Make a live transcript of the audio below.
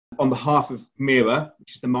on behalf of MIRA,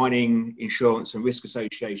 which is the Mining Insurance and Risk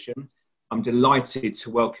Association, I'm delighted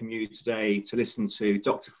to welcome you today to listen to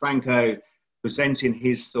Dr. Franco presenting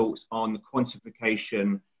his thoughts on the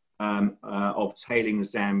quantification of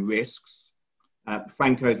tailings dam risks.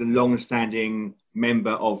 Franco is a long-standing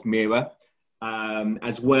member of MIRA,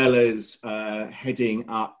 as well as heading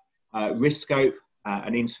up RiskScope,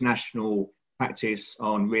 an international practice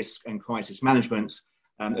on risk and crisis management,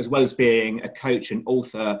 as well as being a coach and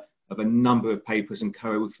author of a number of papers and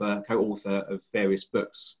co-author of various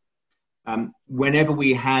books. Whenever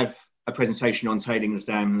we have a presentation on tailings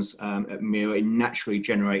dams at MIRA, it naturally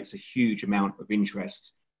generates a huge amount of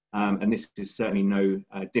interest, and this is certainly no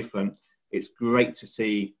different. It's great to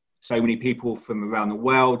see so many people from around the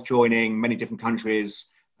world joining, many different countries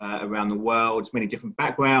around the world, many different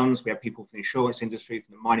backgrounds. We have people from the insurance industry,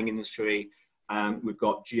 from the mining industry. We've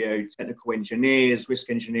got geotechnical engineers, risk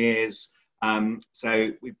engineers.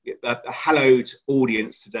 So we've got a hallowed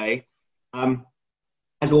audience today.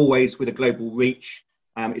 As always, with a global reach,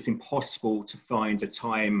 it's impossible to find a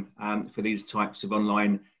time for these types of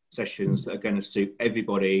online sessions that are going to suit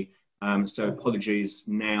everybody. So apologies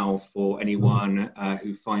now for anyone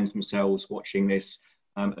who finds themselves watching this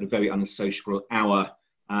at a very unsociable hour.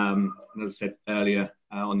 And as I said earlier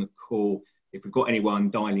on the call, if we've got anyone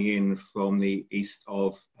dialing in from the east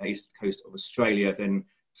coast of Australia, then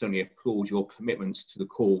certainly applaud your commitment to the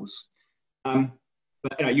cause.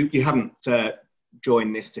 But you haven't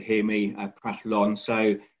joined this to hear me prattle on.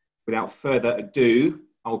 So without further ado,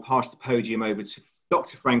 I'll pass the podium over to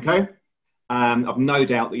Dr. Franco. I've no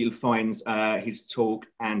doubt that you'll find his talk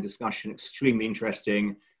and discussion extremely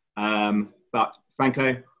interesting. But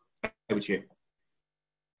Franco, over to you.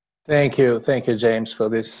 Thank you, James, for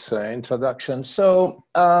this introduction. So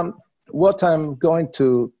what I'm going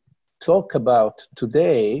to talk about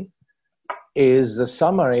today is the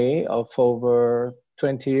summary of over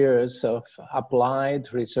 20 years of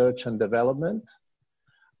applied research and development.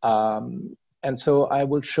 And so I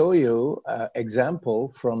will show you an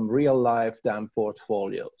example from real-life dam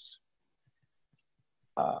portfolios.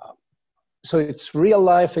 So it's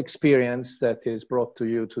real-life experience that is brought to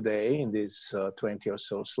you today in these 20 or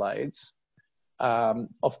so slides.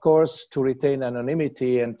 Of course, to retain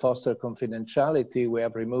anonymity and foster confidentiality, we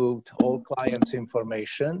have removed all clients'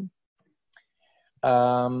 information.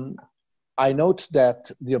 I note that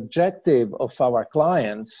the objective of our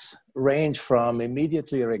clients range from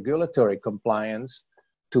immediately regulatory compliance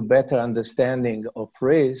to better understanding of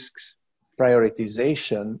risks,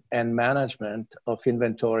 prioritization, and management of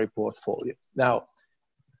inventory portfolio. Now,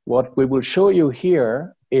 what we will show you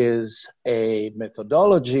here is a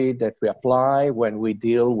methodology that we apply when we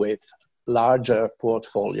deal with larger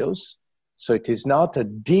portfolios. So it is not a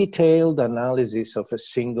detailed analysis of a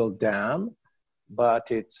single dam, but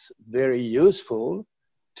it's very useful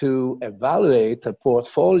to evaluate a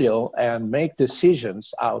portfolio and make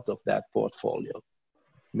decisions out of that portfolio.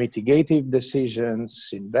 Mitigative decisions,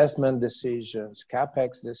 investment decisions,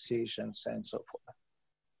 CapEx decisions, and so forth.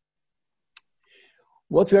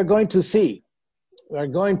 What we are going to see, we are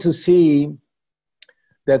going to see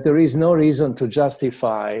that there is no reason to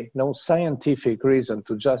justify, no scientific reason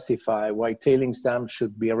to justify why tailings dams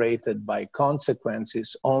should be rated by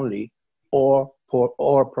consequences only or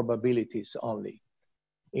probabilities only.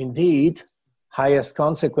 Indeed, highest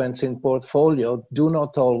consequence in portfolio do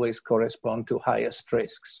not always correspond to highest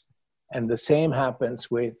risks. And the same happens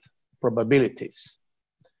with probabilities.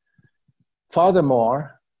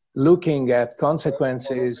 Furthermore, looking at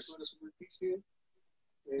consequences,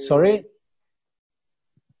 sorry?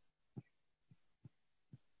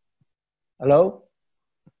 Hello?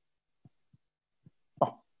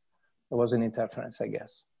 Oh, there was an interference, I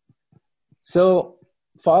guess. So,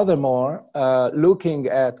 furthermore, looking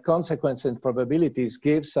at consequences and probabilities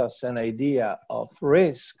gives us an idea of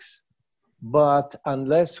risks, but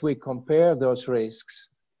unless we compare those risks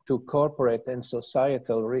to corporate and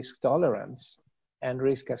societal risk tolerance and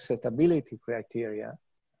risk acceptability criteria,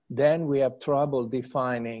 then we have trouble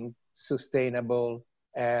defining sustainable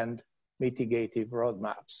and mitigative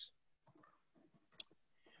roadmaps.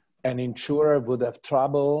 An insurer would have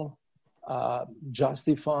trouble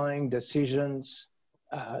justifying decisions,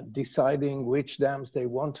 deciding which dams they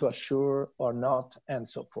want to assure or not, and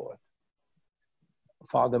so forth.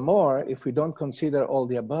 Furthermore, if we don't consider all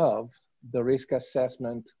the above, the risk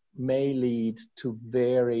assessment may lead to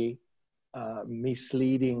very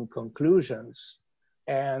misleading conclusions,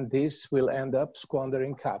 and this will end up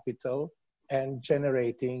squandering capital and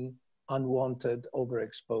generating unwanted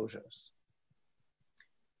overexposures.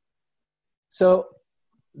 So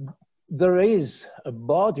there is a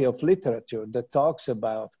body of literature that talks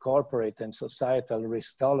about corporate and societal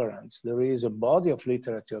risk tolerance. There is a body of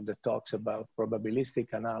literature that talks about probabilistic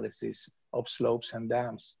analysis of slopes and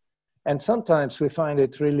dams. And sometimes we find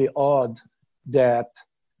it really odd that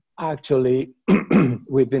actually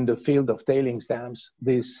within the field of tailings dams,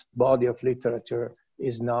 this body of literature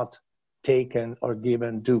is not taken or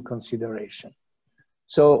given due consideration.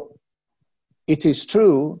 So it is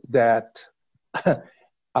true that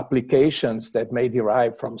applications that may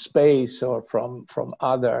derive from space or from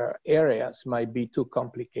other areas might be too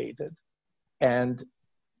complicated. And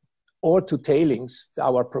or to tailings,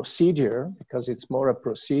 our procedure, because it's more a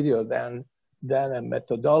procedure than a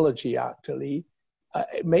methodology actually,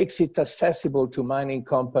 it makes it accessible to mining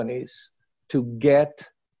companies to get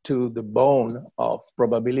to the bone of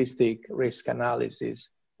probabilistic risk analysis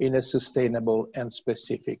in a sustainable and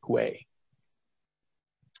specific way.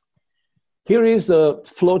 Here is the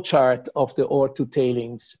flowchart of the ore to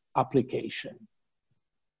tailings application.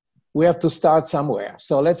 We have to start somewhere.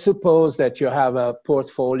 So let's suppose that you have a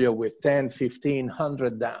portfolio with 10, 15,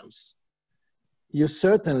 100 dams. You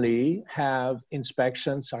certainly have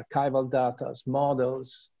inspections, archival data,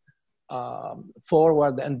 models,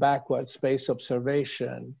 forward and backward space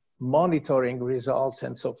observation, monitoring results,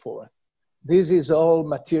 and so forth. This is all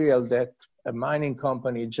material that a mining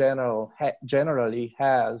company generally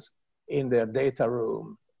has in their data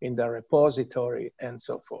room, in their repository, and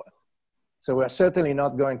so forth. So we're certainly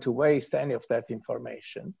not going to waste any of that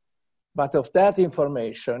information. But of that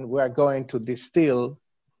information, we're going to distill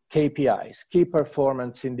KPIs, key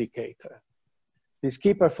performance indicator. This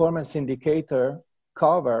key performance indicator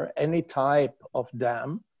cover any type of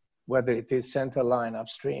dam, whether it is centerline,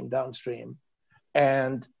 upstream, downstream,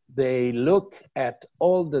 and they look at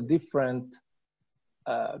all the different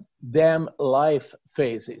dam life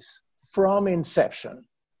phases from inception.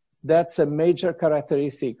 That's a major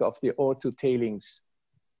characteristic of the ore to tailings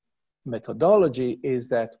methodology, is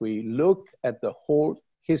that we look at the whole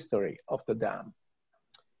history of the dam.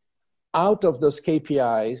 Out of those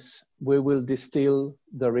KPIs, we will distill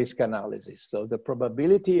the risk analysis, so the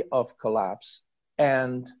probability of collapse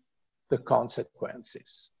and the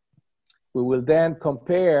consequences. We will then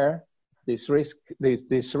compare these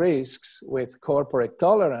risks with corporate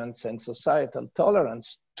tolerance and societal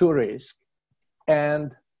tolerance to risk,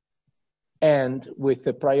 and with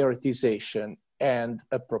the prioritization and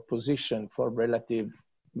a proposition for related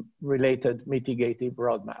mitigative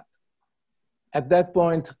roadmap. At that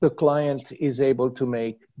point, the client is able to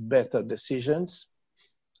make better decisions.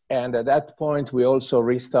 And at that point, we also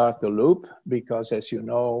restart the loop, because as you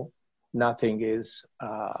know, nothing is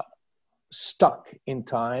stuck in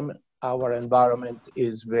time. Our environment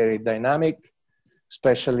is very dynamic,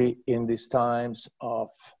 especially in these times of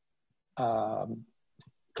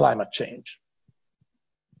climate change.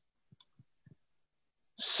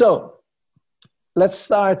 So let's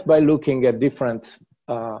start by looking at different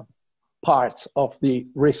parts of the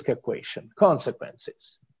risk equation,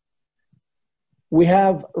 consequences. We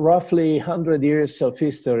have roughly 100 years of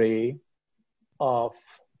history of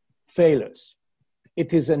failures.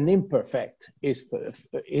 It is an imperfect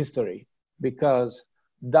history because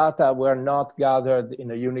data were not gathered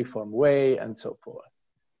in a uniform way and so forth.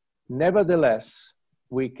 Nevertheless,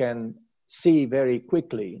 we can see very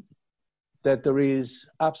quickly that there is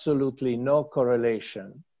absolutely no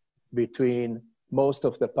correlation between most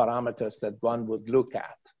of the parameters that one would look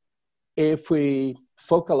at. If we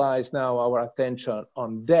focalize now our attention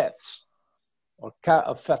on deaths or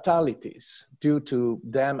fatalities due to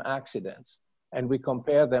dam accidents, and we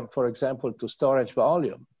compare them, for example, to storage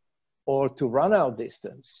volume or to runout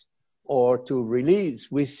distance or to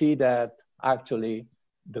release, we see that actually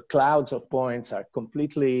the clouds of points are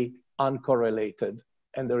completely uncorrelated,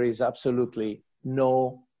 and there is absolutely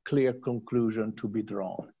no clear conclusion to be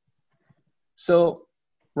drawn. So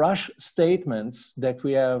rush statements that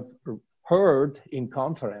we have heard in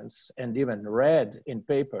conference and even read in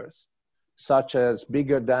papers, such as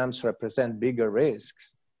bigger dams represent bigger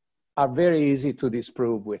risks, are very easy to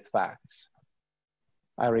disprove with facts.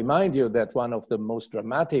 I remind you that one of the most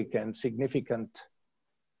dramatic and significant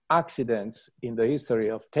accidents in the history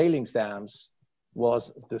of tailings dams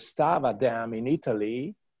was the Stava Dam in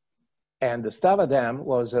Italy. And the Stava Dam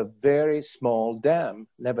was a very small dam.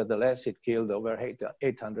 Nevertheless, it killed over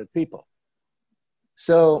 800 people.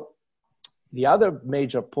 So the other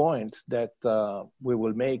major point that we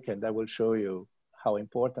will make, and I will show you how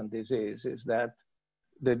important this is that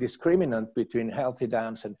the discriminant between healthy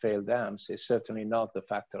dams and failed dams is certainly not the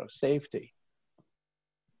factor of safety.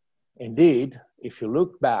 Indeed, if you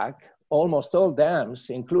look back, almost all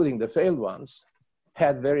dams, including the failed ones,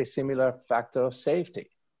 had very similar factor of safety.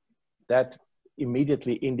 That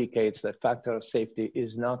immediately indicates that factor of safety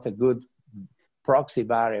is not a good proxy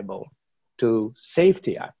variable to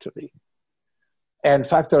safety, actually. And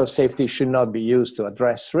factor of safety should not be used to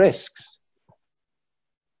address risks.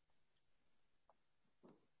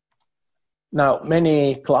 Now,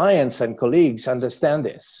 many clients and colleagues understand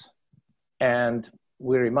this. And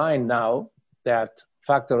we remind now that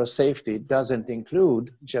factor of safety doesn't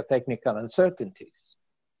include geotechnical uncertainties.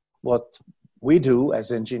 What we do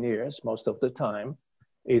as engineers most of the time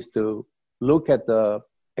is to look at the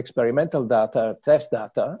experimental data, test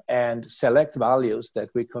data, and select values that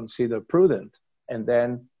we consider prudent. And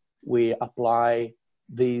then we apply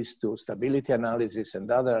these to stability analysis and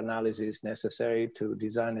other analyses necessary to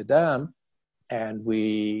design a dam, and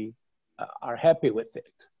we are happy with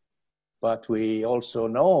it. But we also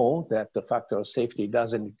know that the factor of safety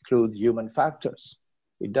doesn't include human factors.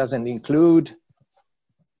 It doesn't include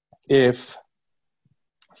if,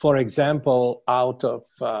 for example, out of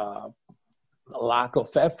lack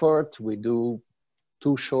of effort, we do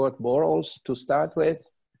too short boreholes to start with.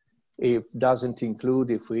 It doesn't include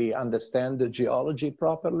if we understand the geology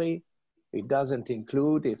properly. It doesn't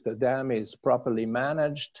include if the dam is properly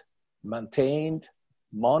managed, maintained,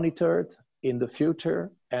 monitored in the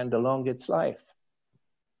future and along its life.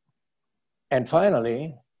 And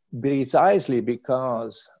finally, precisely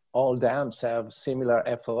because all dams have similar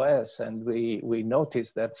FOS and we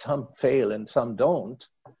notice that some fail and some don't,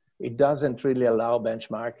 it doesn't really allow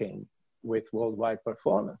benchmarking with worldwide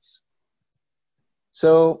performance.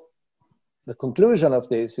 So the conclusion of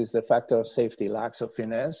this is the factor of safety lacks of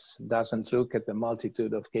finesse, doesn't look at the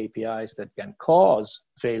multitude of KPIs that can cause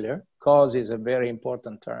failure. Cause is a very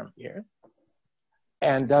important term here.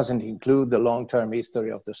 And doesn't include the long-term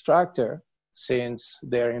history of the structure since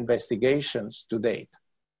their investigations to date.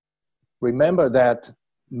 Remember that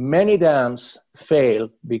many dams fail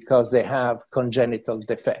because they have congenital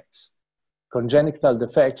defects. Congenital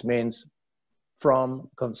defects means from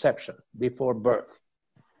conception, before birth.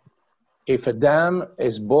 If a dam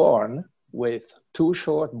is born with too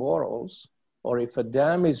short boreholes, or if a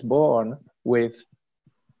dam is born with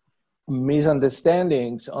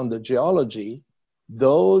misunderstandings on the geology,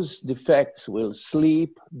 those defects will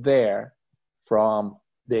sleep there from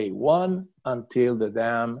day one until the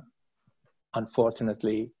dam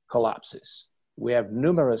unfortunately collapses. We have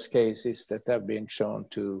numerous cases that have been shown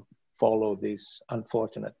to follow this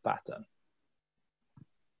unfortunate pattern.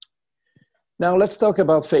 Now let's talk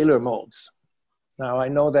about failure modes. Now I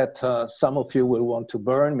know that some of you will want to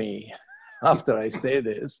burn me after I say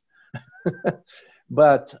this,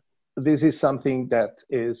 but this is something that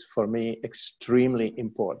is for me extremely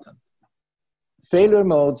important. Failure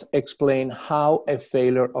modes explain how a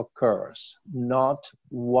failure occurs, not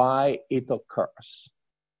why it occurs.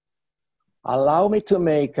 Allow me to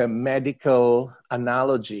make a medical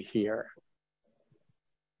analogy here.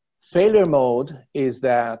 Failure mode is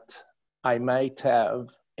that I might have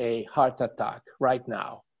a heart attack right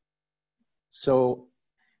now. So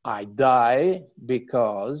I die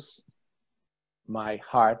because my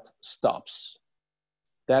heart stops.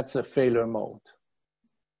 That's a failure mode.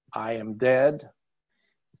 I am dead.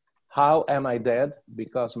 How am I dead?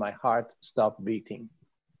 Because my heart stopped beating.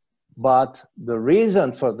 But the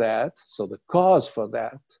reason for that, so the cause for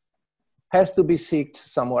that, has to be sought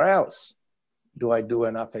somewhere else. Do I do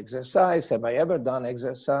enough exercise? Have I ever done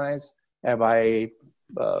exercise? Have I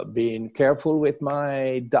been careful with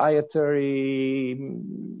my dietary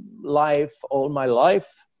life all my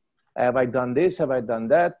life? Have I done this? Have I done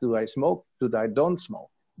that? Do I smoke? Do I don't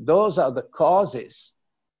smoke? Those are the causes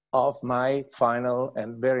of my final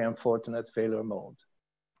and very unfortunate failure mode.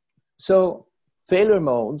 So failure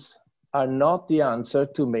modes are not the answer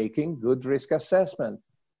to making good risk assessment.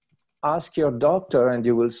 Ask your doctor and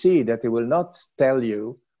you will see that he will not tell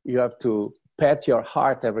you you have to pet your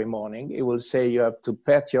heart every morning. It will say you have to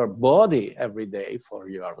pet your body every day for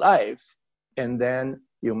your life, and then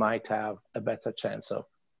you might have a better chance of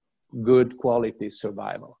good quality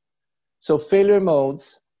survival. So failure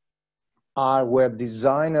modes are where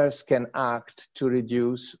designers can act to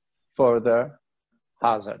reduce further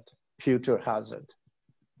hazard, future hazard.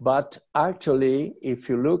 But actually, if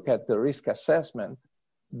you look at the risk assessment,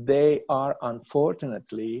 they are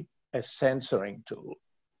unfortunately a censoring tool.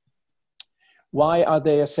 Why are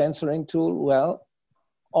they a censoring tool? Well,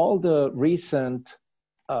 all the recent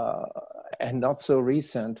and not so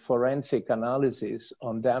recent forensic analysis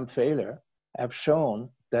on dam failure have shown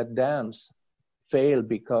that dams fail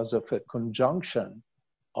because of a conjunction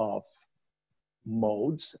of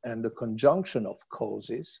modes and a conjunction of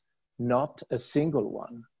causes, not a single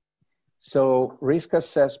one. So risk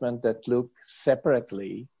assessment that look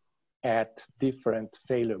separately at different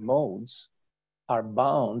failure modes are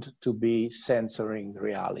bound to be censoring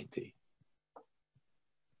reality.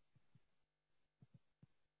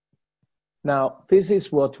 Now, this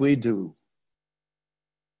is what we do.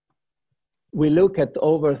 We look at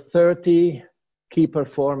over 30 key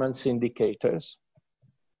performance indicators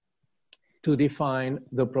to define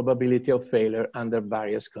the probability of failure under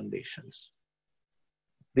various conditions.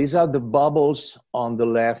 These are the bubbles on the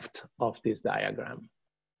left of this diagram.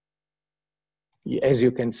 As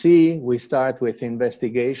you can see, we start with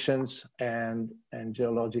investigations and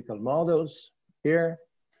geological models here.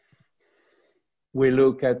 We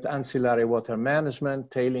look at ancillary water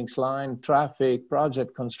management, tailings line, traffic,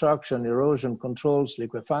 project construction, erosion controls,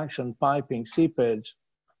 liquefaction, piping, seepage,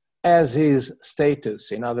 as is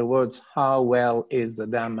status. In other words, how well is the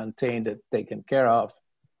dam maintained and taken care of,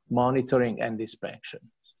 monitoring and inspection.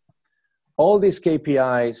 All these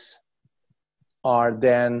KPIs are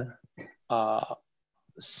then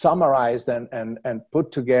summarized and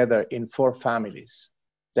put together in 4 families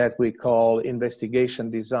that we call investigation,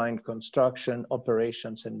 design, construction,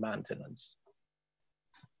 operations, and maintenance.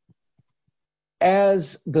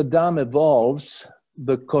 As the dam evolves,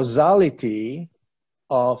 the causality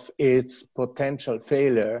of its potential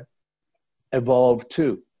failure evolve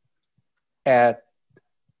too.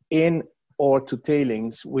 In or to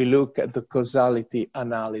tailings, we look at the causality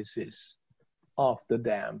analysis of the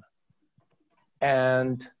dam.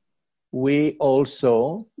 And we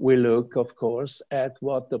look, of course, at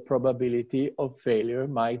what the probability of failure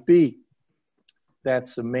might be.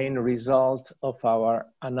 That's the main result of our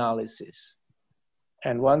analysis.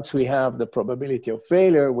 And once we have the probability of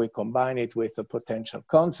failure, we combine it with the potential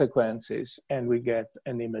consequences, and we get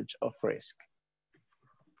an image of risk.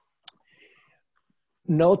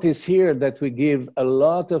 Notice here that we give a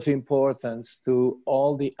lot of importance to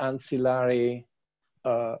all the ancillary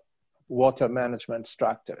water management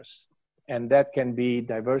structures. And that can be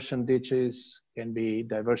diversion ditches, can be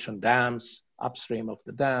diversion dams upstream of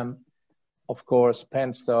the dam, of course,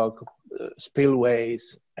 penstock,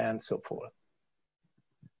 spillways, and so forth.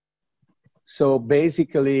 So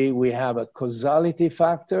basically, we have a causality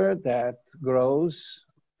factor that grows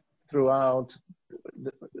throughout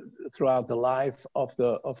the life of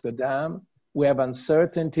the dam. We have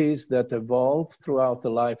uncertainties that evolve throughout the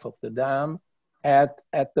life of the dam. At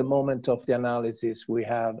the moment of the analysis, we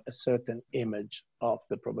have a certain image of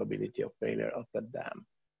the probability of failure of the dam.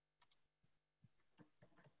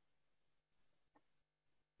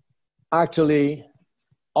 Actually,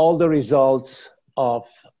 all the results of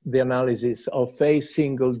the analysis of a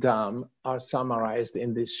single dam are summarized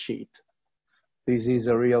in this sheet. This is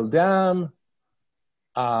a real dam.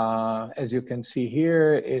 As you can see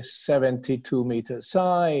here, is 72 meters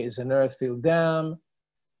high, is an earth-filled dam.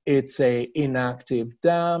 It's an inactive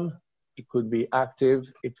dam. It could be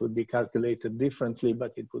active. It would be calculated differently,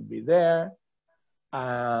 but it would be there.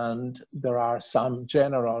 And there are some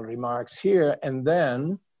general remarks here. And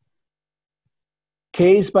then,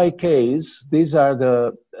 case by case, these are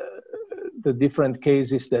the different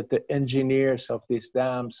cases that the engineers of these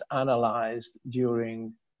dams analyzed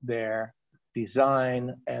during their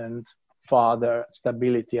design and further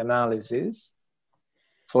stability analysis.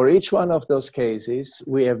 For each one of those cases,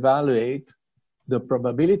 we evaluate the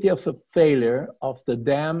probability of a failure of the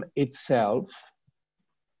dam itself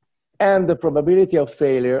and the probability of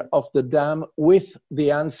failure of the dam with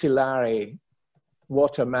the ancillary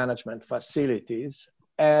water management facilities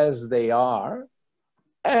as they are,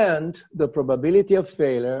 and the probability of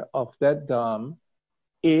failure of that dam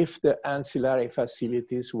if the ancillary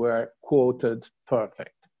facilities were quoted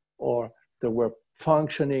perfect, or they were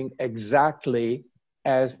functioning exactly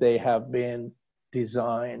as they have been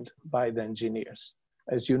designed by the engineers.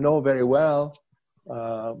 As you know very well,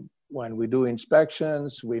 when we do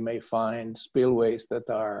inspections, we may find spillways that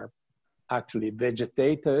are actually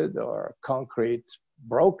vegetated or concrete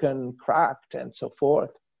broken, cracked, and so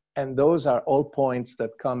forth. And those are all points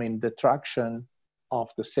that come in detraction of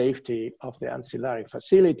the safety of the ancillary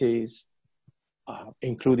facilities,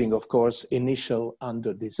 including, of course, initial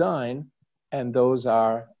under design, and those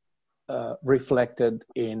are reflected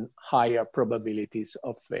in higher probabilities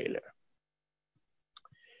of failure.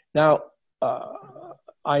 Now,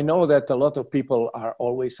 I know that a lot of people are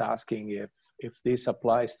always asking if this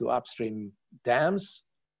applies to upstream dams.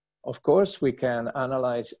 Of course, we can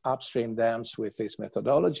analyze upstream dams with this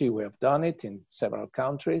methodology. We have done it in several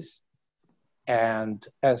countries. And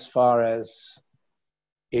as far as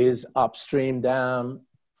is upstream dam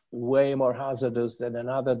way more hazardous than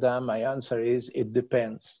another dam, my answer is it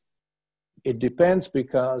depends. It depends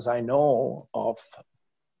because I know of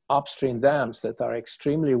upstream dams that are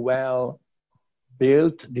extremely well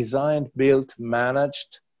built, designed, built,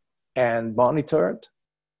 managed, and monitored.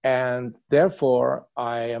 And therefore,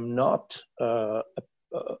 I am not,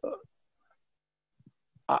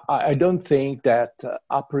 I don't think that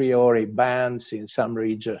a priori bans in some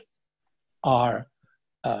region are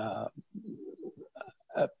a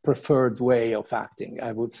preferred way of acting.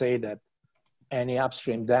 I would say that any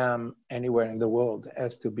upstream dam anywhere in the world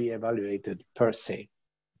has to be evaluated per se.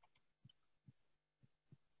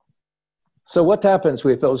 So what happens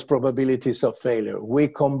with those probabilities of failure? We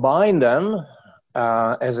combine them.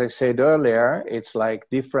 As I said earlier, it's like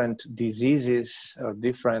different diseases or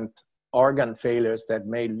different organ failures that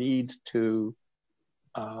may lead to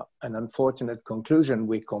an unfortunate conclusion.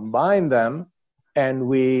 We combine them and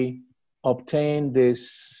we obtain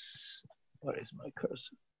this, where is my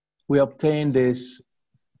cursor? We obtain this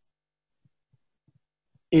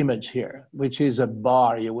image here, which is a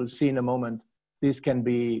bar. You will see in a moment, this can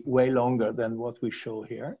be way longer than what we show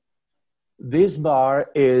here. This bar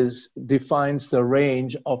defines the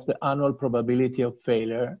range of the annual probability of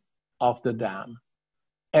failure of the dam.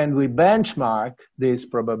 And we benchmark this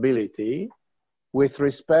probability with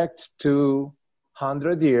respect to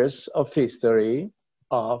 100 years of history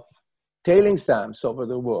of tailings dams over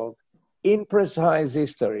the world. Imprecise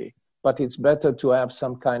history, but it's better to have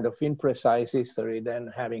some kind of imprecise history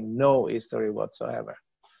than having no history whatsoever.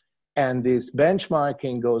 And this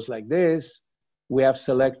benchmarking goes like this. We have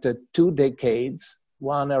selected 2 decades,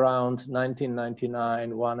 one around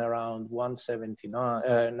 1999, one around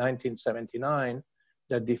 1979,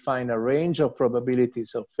 that define a range of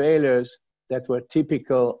probabilities of failures that were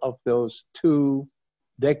typical of those 2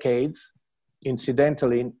 decades.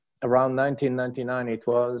 Incidentally, around 1999, it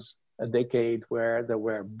was a decade where there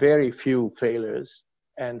were very few failures,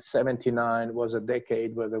 and 79 was a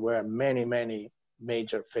decade where there were many, many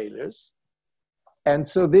major failures. And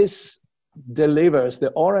so this delivers,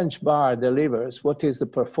 the orange bar delivers what is the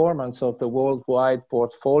performance of the worldwide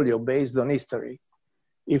portfolio based on history.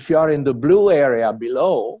 If you are in the blue area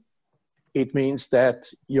below, it means that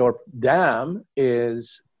your dam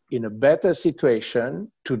is in a better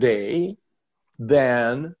situation today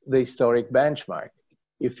than the historic benchmark.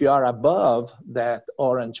 If you are above that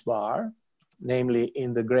orange bar, namely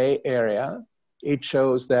in the gray area, it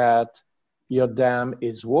shows that your dam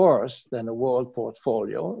is worse than a world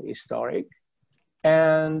portfolio, historic.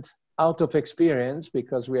 And out of experience,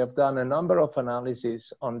 because we have done a number of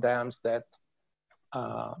analyses on dams that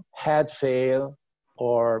had failed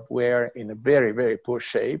or were in a very, very poor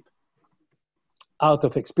shape, out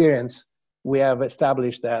of experience, we have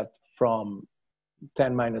established that from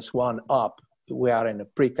 10-1 up, we are in a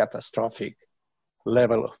pre-catastrophic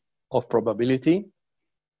level of probability.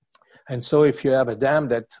 And so if you have a dam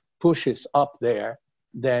that pushes up there,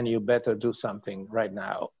 then you better do something right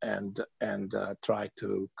now and try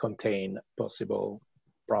to contain possible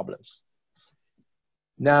problems.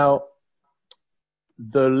 Now,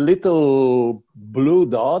 the little blue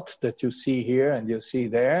dot that you see here and you see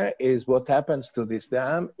there is what happens to this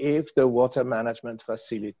dam if the water management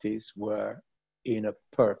facilities were in a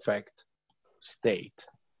perfect state.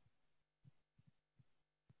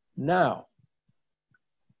 Now,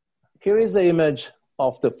 here is the image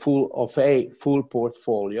of a full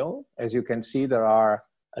portfolio. As you can see, there are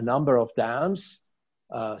a number of dams,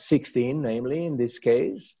 16 namely in this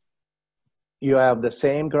case. You have the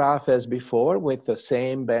same graph as before with the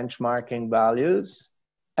same benchmarking values.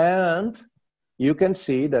 And you can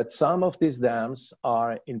see that some of these dams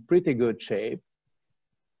are in pretty good shape,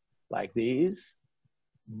 like these,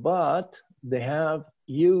 but they have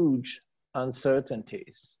huge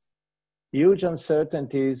uncertainties. Huge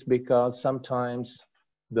uncertainties because sometimes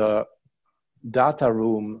the data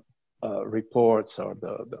room reports or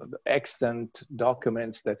the extant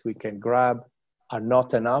documents that we can grab are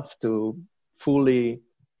not enough to fully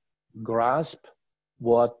grasp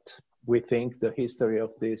what we think the history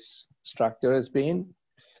of this structure has been.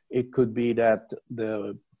 It could be that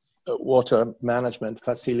the water management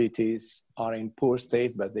facilities are in poor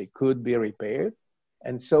state, but they could be repaired.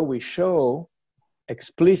 And so we show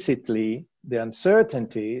explicitly the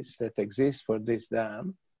uncertainties that exist for this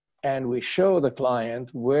dam, and we show the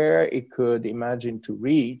client where it could imagine to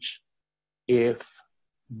reach if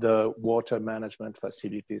the water management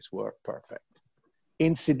facilities were perfect.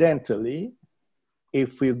 Incidentally,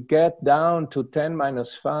 if we get down to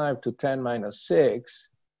 10-5 to 10-6,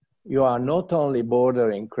 you are not only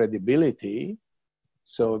bordering credibility,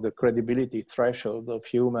 so the credibility threshold of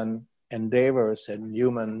human endeavors and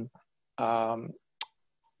human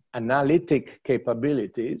analytic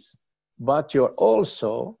capabilities, but you're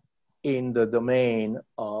also in the domain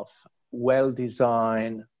of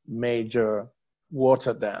well-designed major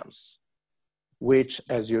water dams, which,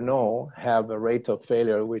 as you know, have a rate of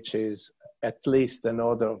failure which is at least an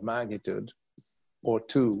order of magnitude or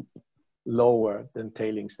two lower than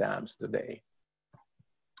tailings dams today.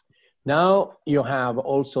 Now you have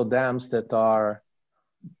also dams that are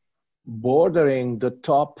bordering the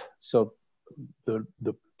top, so the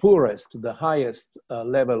poorest, the highest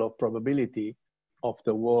level of probability of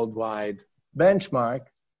the worldwide benchmark.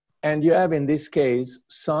 And you have, in this case,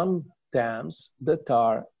 some dams that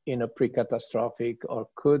are in a pre-catastrophic or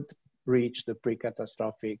could reach the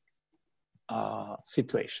pre-catastrophic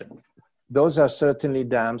situation. Those are certainly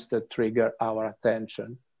dams that trigger our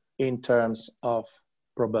attention in terms of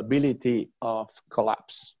probability of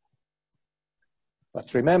collapse.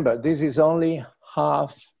 But remember, this is only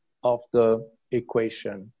half of the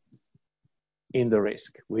equation in the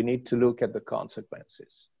risk. We need to look at the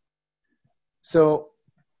consequences. So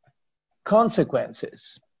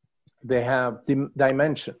consequences, they have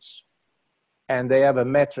dimensions and they have a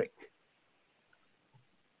metric.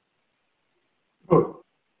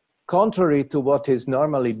 Contrary to what is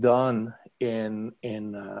normally done in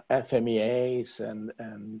FMEAs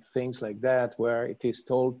and things like that, where it is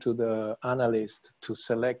told to the analyst to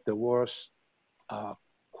select the worst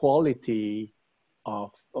quality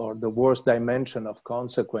of, or the worst dimension of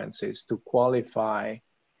consequences to qualify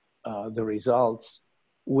the results,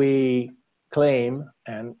 we claim,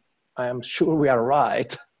 and I am sure we are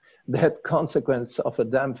right, that consequences of a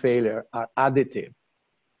dam failure are additive.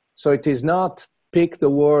 So it is not pick the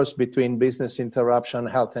worst between business interruption,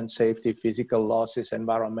 health and safety, physical losses,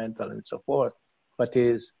 environmental, and so forth, but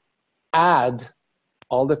is add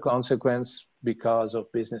all the consequence because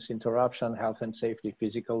of business interruption, health and safety,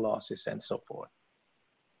 physical losses, and so forth.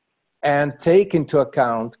 And take into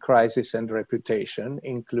account crisis and reputation,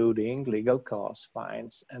 including legal costs,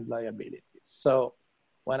 fines, and liabilities. So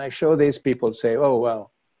when I show this, people say, oh,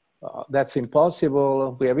 well, that's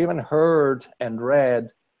impossible. We have even heard and read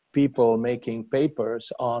people making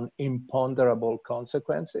papers on imponderable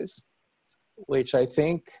consequences, which I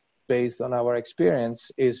think, based on our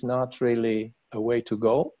experience, is not really a way to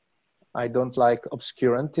go. I don't like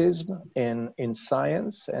obscurantism in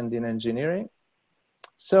science and in engineering.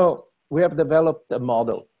 So we have developed a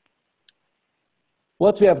model.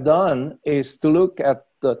 What we have done is to look at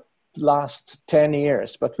the last 10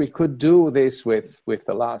 years, but we could do this with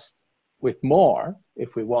more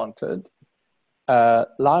if we wanted.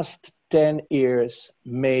 Last 10 years,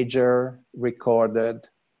 major recorded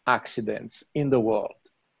accidents in the world.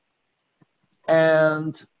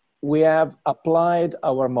 And we have applied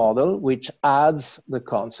our model, which adds the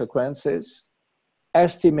consequences,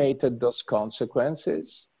 estimated those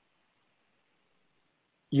consequences,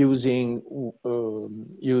 using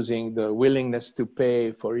the willingness to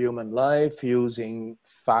pay for human life, using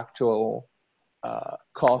factual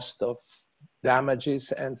cost of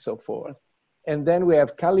damages, and so forth. And then we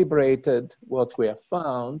have calibrated what we have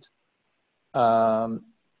found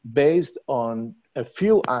based on a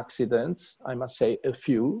few accidents, I must say a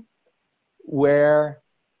few, where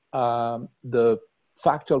the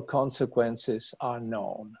factual consequences are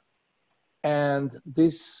known. And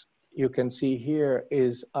this, you can see here,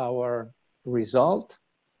 is our result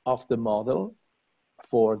of the model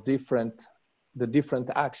for the different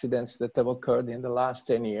accidents that have occurred in the last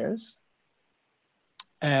 10 years.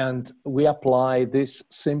 And we apply this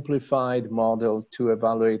simplified model to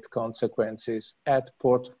evaluate consequences at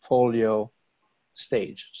portfolio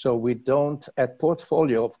stage. So we don't, at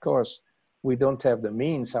portfolio, of course, we don't have the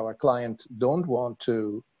means. Our client don't want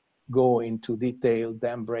to go into detailed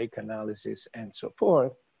dam break analysis and so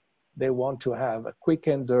forth. They want to have a quick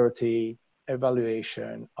and dirty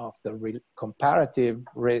evaluation of the comparative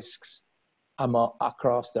risks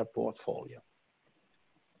across their portfolio.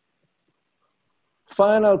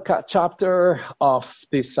 Final chapter of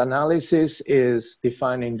this analysis is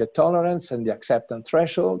defining the tolerance and the acceptance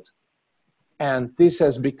threshold. And this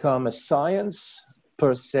has become a science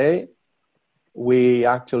per se. We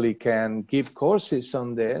actually can give courses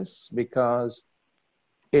on this because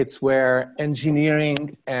it's where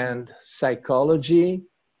engineering and psychology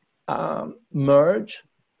merge.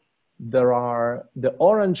 There are the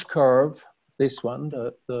orange curve, this one,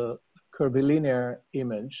 the curvilinear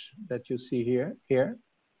image that you see here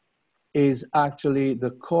is actually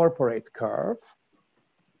the corporate curve.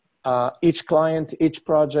 Each client, each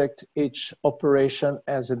project, each operation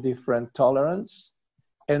has a different tolerance.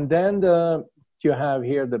 And then you have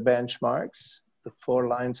here the benchmarks, the 4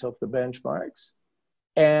 lines of the benchmarks.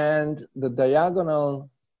 And the diagonal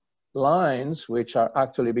lines, which are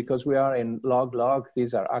actually, because we are in log-log,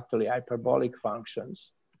 these are actually hyperbolic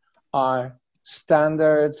functions, are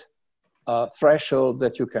standard threshold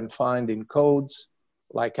that you can find in codes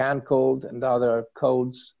like ANCODE and other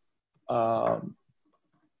codes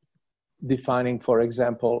defining, for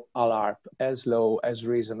example, ALARP as low as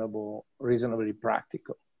reasonably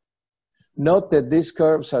practical. Note that these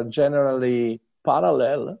curves are generally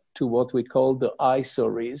parallel to what we call the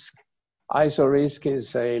isorisk. Isorisk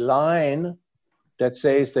is a line that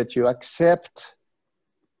says that you accept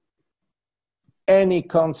any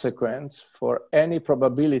consequence for any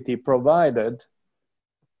probability, provided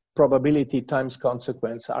probability times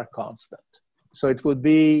consequence are constant. So it would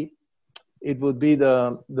be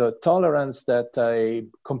the tolerance that a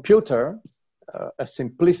computer, a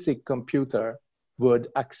simplistic computer, would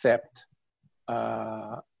accept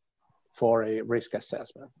for a risk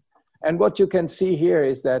assessment. And what you can see here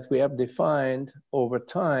is that we have defined over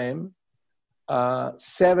time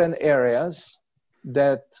 7 areas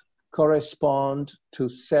that correspond to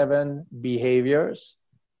 7 behaviors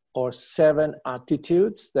or 7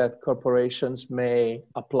 attitudes that corporations may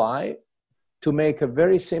apply. To make a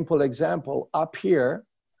very simple example, up here,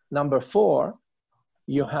 number 4,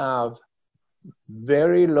 you have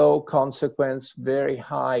very low consequence, very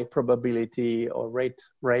high probability or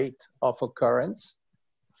rate of occurrence.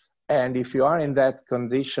 And if you are in that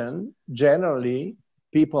condition, generally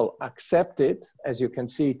people accept it. As you can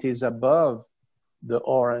see, it is above the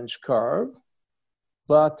orange curve,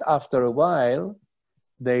 but after a while,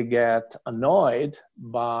 they get annoyed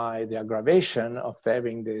by the aggravation of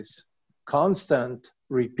having this constant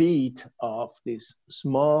repeat of these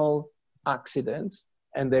small accidents,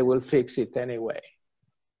 and they will fix it anyway.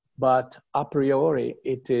 But a priori,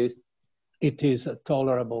 it is a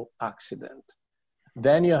tolerable accident.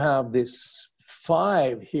 Then you have this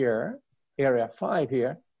 5 here, area 5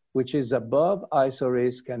 here, which is above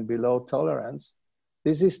isorisk and below tolerance.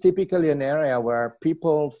 This is typically an area where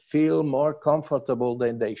people feel more comfortable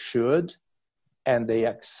than they should, and they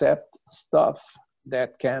accept stuff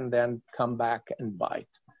that can then come back and bite.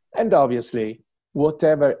 And obviously,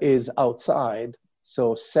 whatever is outside,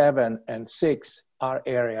 so 7 and 6 are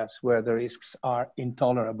areas where the risks are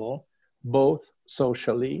intolerable, both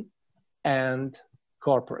socially and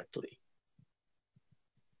corporately.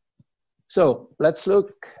 So let's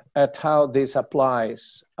look at how this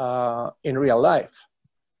applies in real life.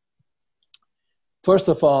 First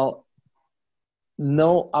of all,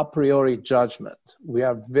 no a priori judgment. We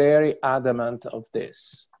are very adamant of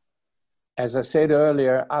this. As I said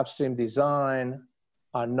earlier, upstream design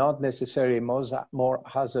are not necessarily more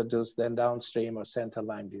hazardous than downstream or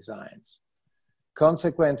centerline designs.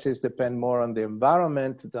 Consequences depend more on the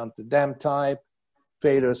environment, on the dam type.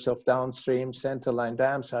 Failures of downstream centerline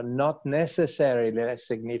dams are not necessarily less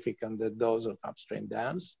significant than those of upstream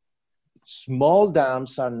dams. Small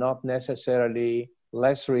dams are not necessarily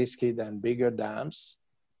less risky than bigger dams,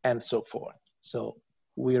 and so forth. So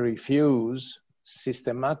we refuse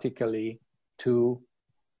systematically to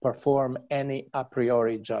perform any a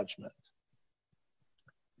priori judgment.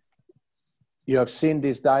 You have seen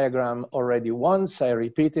this diagram already once. I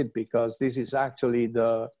repeat it because this is actually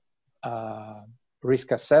the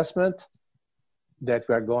risk assessment that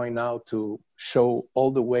we're going now to show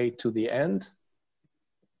all the way to the end.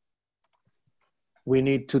 We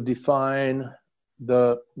need to define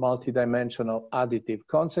the multidimensional additive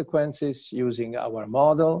consequences using our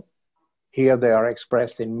model. Here they are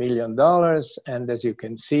expressed in $1 million. And as you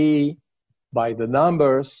can see by the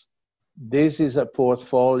numbers, this is a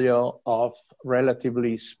portfolio of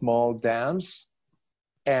relatively small dams.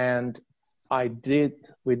 And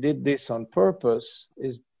we did this on purpose,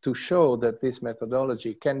 is to show that this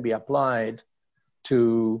methodology can be applied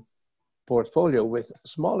to portfolio with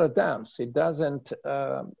smaller dams. It doesn't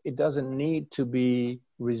need to be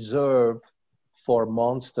reserved for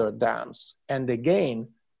monster dams. And again,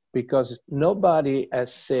 because nobody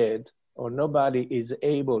has said, or nobody is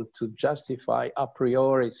able to justify a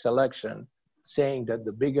priori selection saying that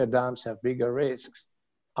the bigger dams have bigger risks,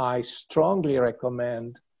 I strongly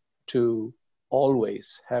recommend to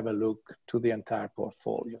always have a look to the entire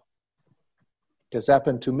portfolio. It has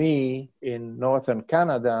happened to me in northern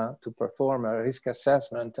Canada to perform a risk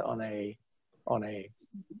assessment on a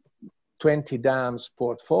 20 dams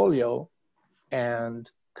portfolio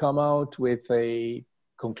and come out with a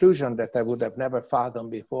conclusion that I would have never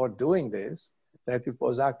fathomed before doing this, that it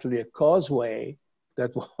was actually a causeway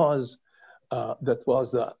that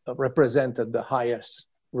represented the highest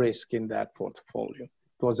risk in that portfolio.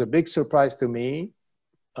 It was a big surprise to me.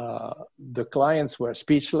 The clients were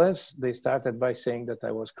speechless. They started by saying that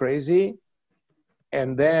I was crazy.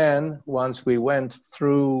 And then once we went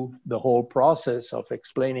through the whole process of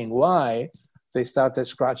explaining why, they started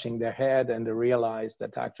scratching their head and they realized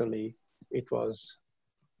that actually it was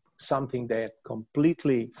something they had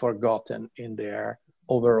completely forgotten in their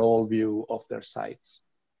overall view of their sites.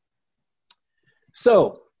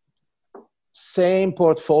 So, same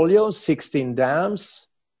portfolio, 16 dams.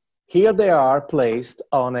 Here they are placed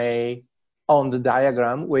on the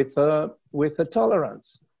diagram with a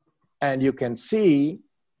tolerance. And you can see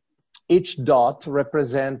each dot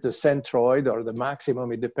represents the centroid or the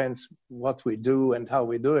maximum. It depends what we do and how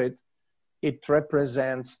we do it. It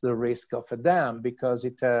represents the risk of a dam because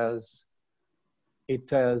it has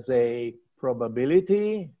a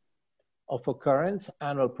probability of occurrence,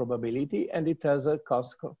 annual probability, and it has a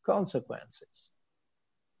cost of consequences.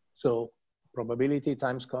 So probability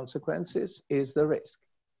times consequences is the risk.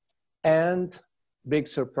 And big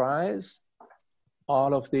surprise,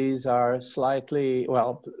 all of these are slightly,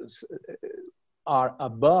 well, are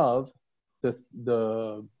above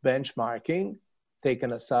the benchmarking,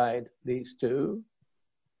 taken aside these two.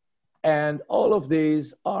 And all of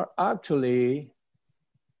these are actually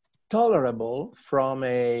tolerable from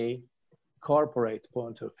a corporate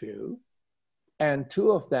point of view. And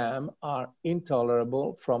two of them are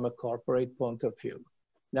intolerable from a corporate point of view.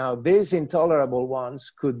 Now, these intolerable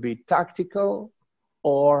ones could be tactical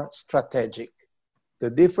or strategic. The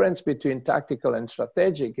difference between tactical and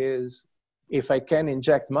strategic is if I can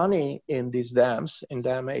inject money in these dams, in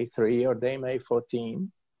dam A3 or dam A14,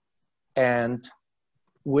 and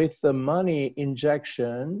with the money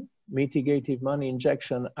injection, mitigative money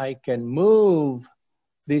injection, I can move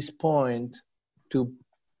this point to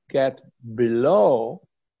get below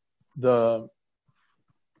the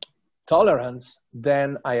tolerance,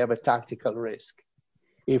 then I have a tactical risk.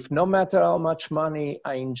 If no matter how much money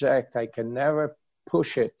I inject, I can never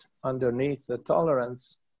push it underneath the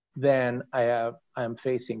tolerance, then I am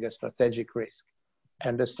facing a strategic risk.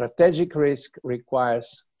 And the strategic risk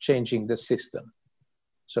requires changing the system.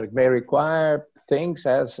 So it may require things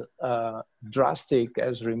as drastic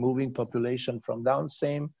as removing population from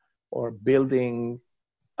downstream or building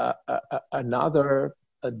another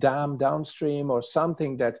dam downstream or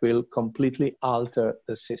something that will completely alter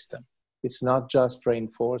the system. It's not just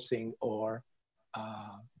reinforcing or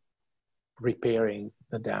repairing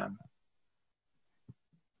the dam.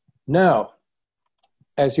 Now,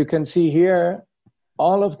 as you can see here,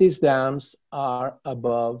 all of these dams are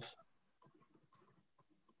above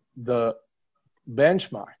the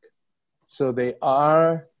benchmark. So they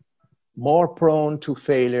are more prone to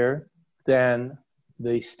failure than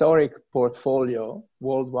the historic portfolio,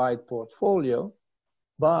 worldwide portfolio,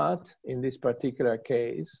 but in this particular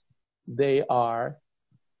case, they are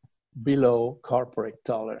below corporate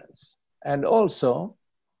tolerance. And also,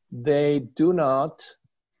 they do not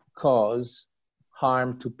cause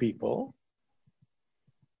harm to people.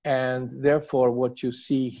 And therefore, what you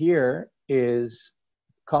see here is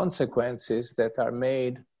consequences that are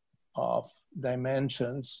made of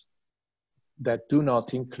dimensions that do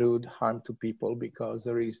not include harm to people because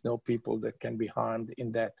there is no people that can be harmed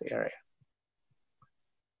in that area.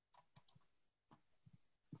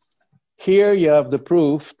 Here you have the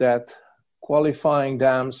proof that qualifying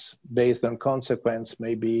dams based on consequence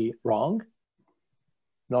may be wrong.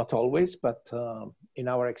 Not always, but in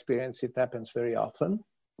our experience, it happens very often.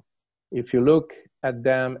 If you look at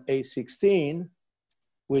dam A16,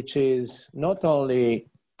 which is not only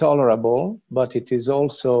tolerable, but it is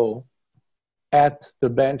also at the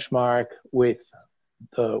benchmark with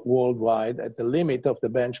the worldwide, at the limit of the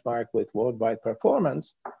benchmark with worldwide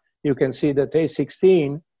performance, you can see that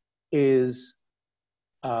A16 is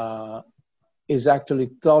actually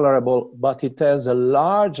tolerable, but it has a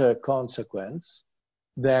larger consequence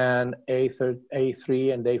than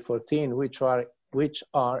A3 and A14, which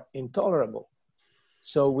are intolerable.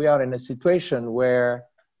 So we are in a situation where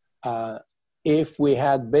if we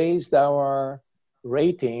had based our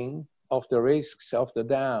rating of the risks of the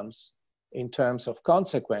dams in terms of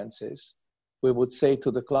consequences, we would say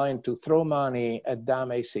to the client to throw money at dam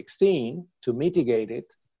A16 to mitigate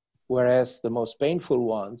it, whereas the most painful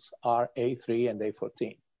ones are A3 and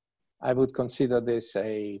A14. I would consider this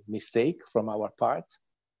a mistake from our part,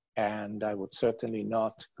 and I would certainly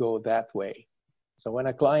not go that way. So when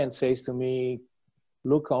a client says to me,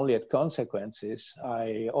 look only at consequences,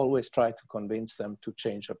 I always try to convince them to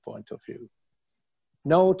change their point of view.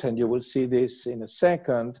 Note, and you will see this in a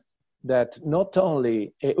second, that not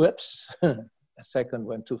only, whoops, a second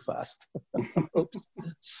went too fast. Oops,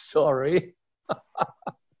 sorry.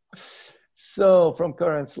 So from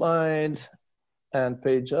current slide and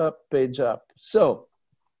page up, page up. So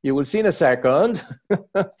you will see in a second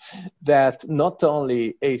that not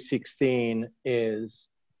only A16 is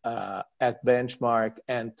at benchmark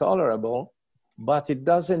and tolerable, but it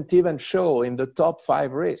doesn't even show in the top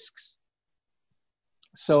 5 risks.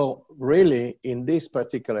 So really, in this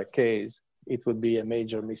particular case, it would be a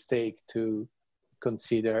major mistake to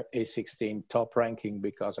consider A16 top ranking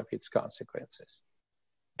because of its consequences.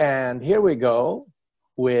 And here we go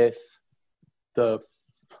with the,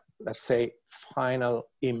 let's say, final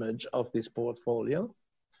image of this portfolio.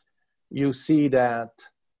 You see that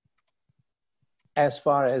as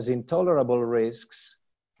far as intolerable risks,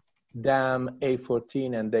 DAM,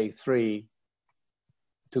 A14, and A3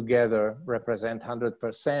 together represent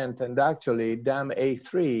 100%, and actually DAM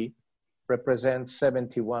A3 represents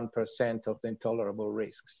 71% of the intolerable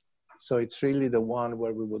risks. So it's really the one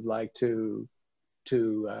where we would like to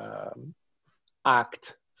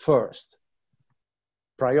act first.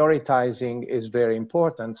 Prioritizing is very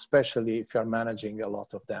important, especially if you're managing a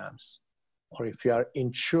lot of dams or if you are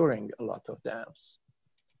insuring a lot of dams.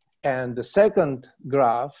 And the second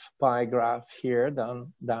graph, pie graph here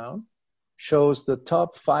down, shows the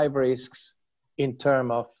top 5 risks in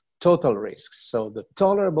terms of total risks, so the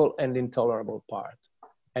tolerable and intolerable part.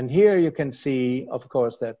 And here you can see, of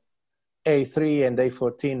course, that A3 and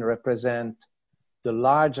A14 represent the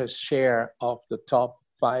largest share of the top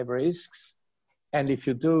 5 risks. And if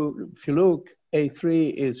you look,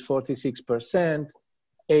 A3 is 46%,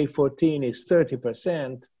 A14 is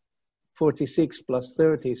 30%, 46 plus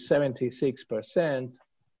 30 is 76%,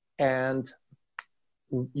 and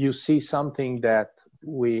you see something that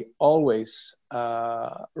we always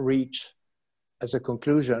reach as a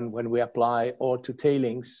conclusion when we apply auto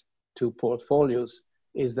tailings to portfolios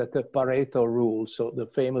is that the Pareto rule, so the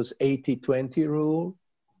famous 80-20 rule,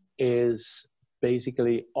 is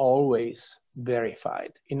basically always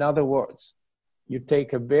verified. In other words, you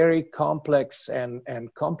take a very complex and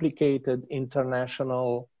complicated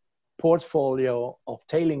international portfolio of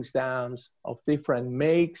tailings dams of different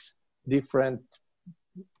makes, different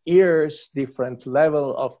years, different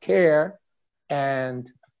level of care,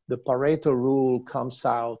 and the Pareto rule comes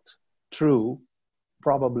out true.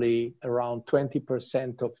 Probably around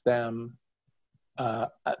 20% of them,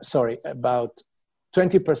 about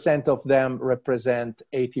 20% of them represent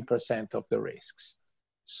 80% of the risks.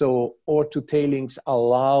 So auto tailings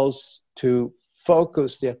allows to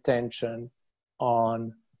focus the attention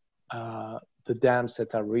on the dams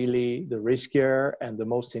that are really the riskier and the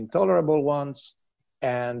most intolerable ones,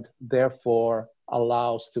 and therefore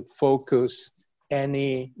allows to focus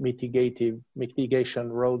any mitigation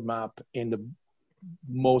roadmap in the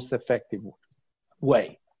most effective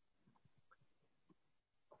way.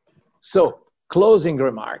 So, closing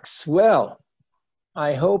remarks. Well,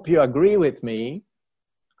 I hope you agree with me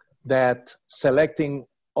that selecting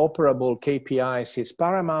operable KPIs is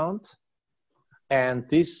paramount, and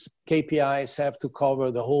these KPIs have to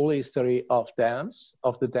cover the whole history of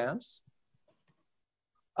the dams.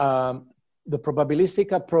 The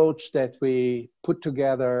probabilistic approach that we put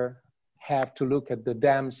together have to look at the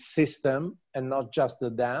dam system and not just the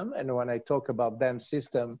dam. And when I talk about dam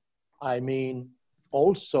system, I mean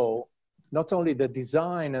also not only the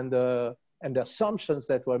design and the assumptions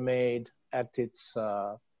that were made at its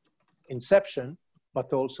inception,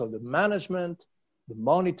 but also the management, the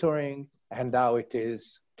monitoring, and how it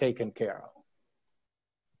is taken care of.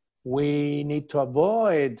 We need to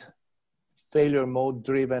avoid failure mode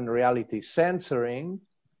driven reality censoring.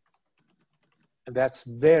 And that's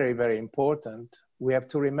very, very important. We have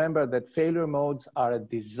to remember that failure modes are a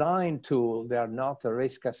design tool. They are not a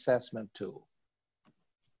risk assessment tool.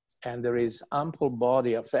 And there is ample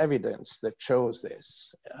body of evidence that shows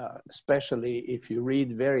this, especially if you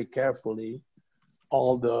read very carefully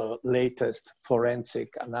all the latest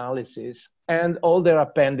forensic analysis and all their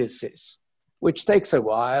appendices, which takes a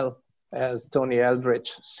while, as Tony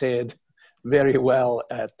Eldridge said very well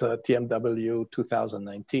at TMW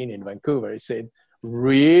 2019 in Vancouver. He said,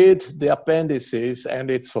 read the appendices and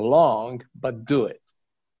it's long, but do it.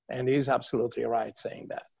 And he's absolutely right saying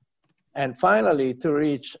that. And finally, to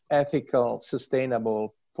reach ethical,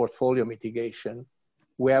 sustainable portfolio mitigation,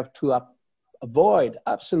 we have to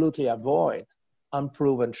absolutely avoid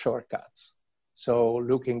unproven shortcuts. So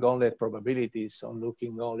looking only at probabilities, or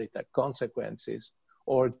looking only at consequences,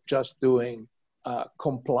 or just doing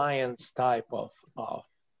compliance type of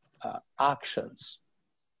actions.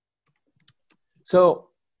 So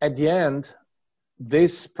at the end,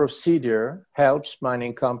 this procedure helps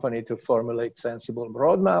mining company to formulate sensible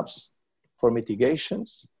roadmaps for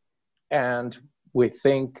mitigations, and we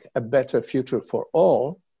think a better future for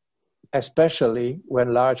all, especially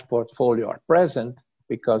when large portfolios are present,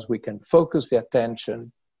 because we can focus the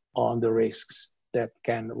attention on the risks that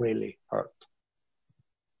can really hurt.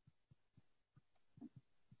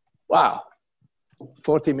 Wow,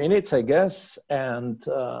 40 minutes, I guess, and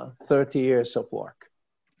 30 years of work.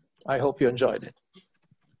 I hope you enjoyed it.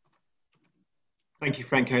 Thank you,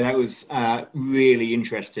 Franco. That was really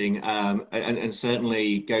interesting, and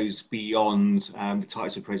certainly goes beyond the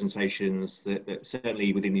types of presentations that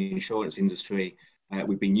certainly within the insurance industry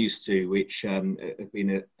we've been used to, which have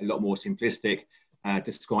been a lot more simplistic,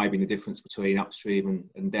 describing the difference between upstream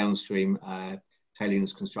and downstream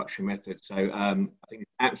tailings construction methods. So I think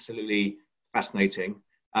it's absolutely fascinating.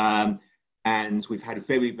 And we've had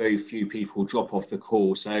very, very few people drop off the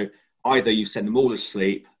call. So either you've sent them all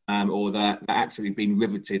asleep, or they're absolutely been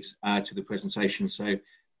riveted to the presentation. So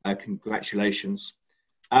congratulations.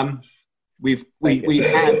 We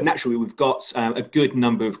have naturally, we've got a good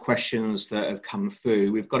number of questions that have come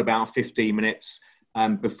through. We've got about 15 minutes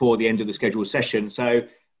before the end of the scheduled session. So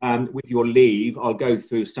with your leave, I'll go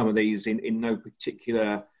through some of these in no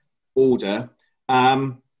particular order.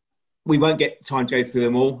 We won't get time to go through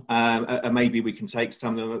them all. Maybe we can take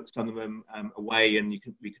some of them away, and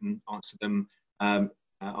we can answer them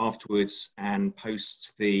afterwards and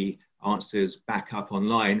post the answers back up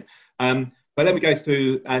online. But let me go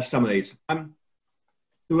through some of these.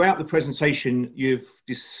 Throughout the presentation, you've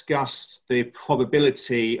discussed the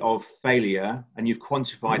probability of failure, and you've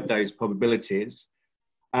quantified those probabilities.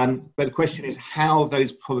 But the question is, how have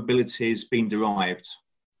those probabilities been derived?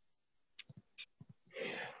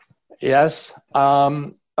 Yes.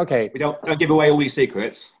 Okay. We don't give away all these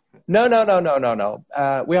secrets. No.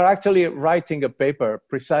 We are actually writing a paper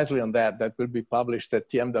precisely on that will be published at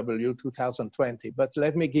TMW 2020. But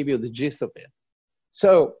let me give you the gist of it.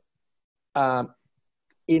 So,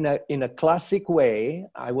 in a classic way,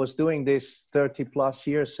 I was doing this 30 plus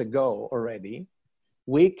years ago already.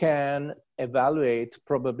 We can evaluate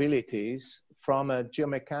probabilities from a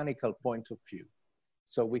geomechanical point of view.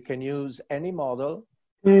 So we can use any model,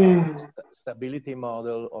 stability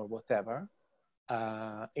model or whatever,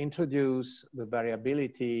 introduce the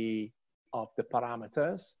variability of the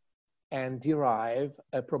parameters and derive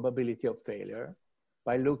a probability of failure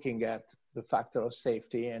by looking at the factor of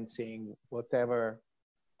safety and seeing whatever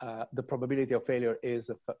the probability of failure is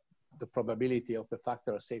the probability of the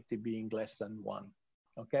factor of safety being less than 1,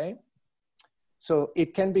 okay? So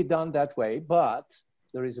it can be done that way, but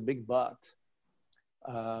there is a big but.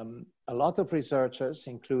 A lot of researchers,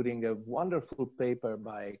 including a wonderful paper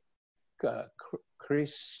by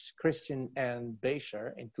Christian and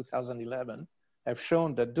Beischer in 2011, have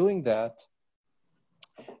shown that doing that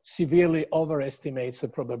severely overestimates the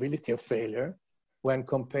probability of failure when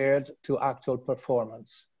compared to actual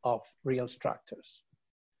performance of real structures.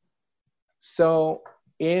 So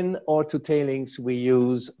in ortho tailings, we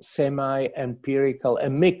use semi-empirical, a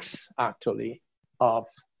mix actually of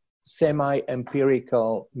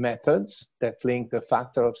semi-empirical methods that link the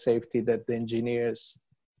factor of safety that the engineers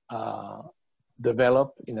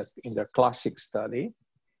develop in their classic study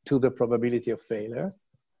to the probability of failure,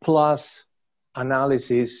 plus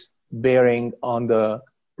analysis bearing on the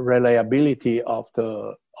reliability of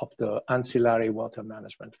the ancillary water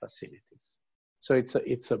management facilities. So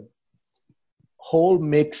it's a whole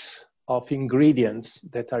mix of ingredients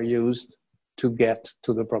that are used to get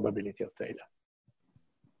to the probability of failure.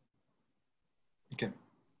 Okay.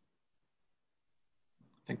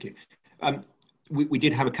 Thank you. We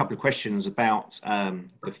did have a couple of questions about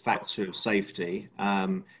the factor of safety,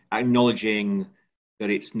 acknowledging that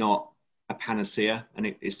it's not a panacea, and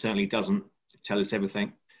it certainly doesn't tell us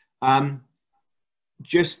everything.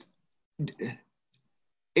 Just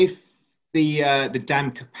if the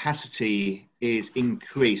dam capacity is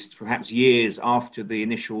increased, perhaps years after the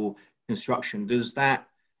initial construction, does that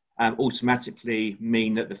automatically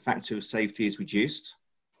mean that the factor of safety is reduced?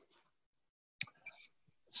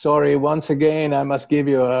 Sorry, once again, I must give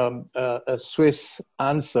you a Swiss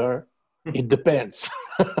answer. It depends.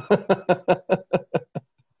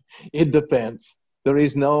 It depends. There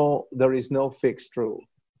is no fixed rule.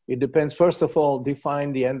 It depends. First of all,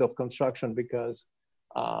 define the end of construction, because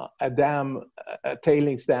a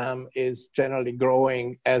tailings dam is generally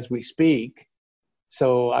growing as we speak.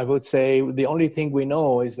 So I would say the only thing we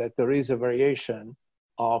know is that there is a variation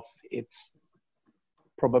of its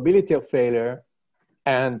probability of failure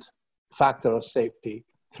and factor of safety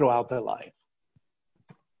throughout the life.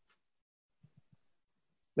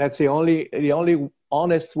 That's the only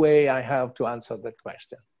honest way I have to answer that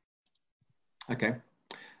question. Okay.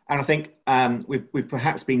 And I think we've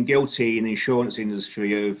perhaps been guilty in the insurance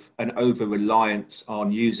industry of an over-reliance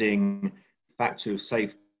on using factor of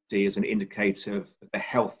safety safety as an indicator of the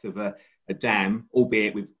health of a dam,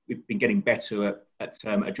 albeit we've been getting better at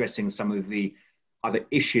addressing some of the other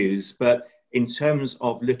issues. But in terms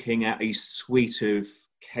of looking at a suite of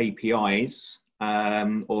KPIs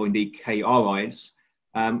or indeed KRIs,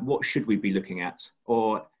 what should we be looking at?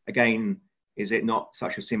 Or again, is it not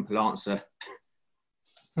such a simple answer?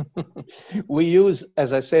 We use,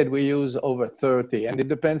 as I said, we use over 30, and it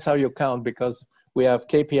depends how you count, because we have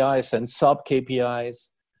KPIs and sub KPIs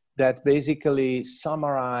that basically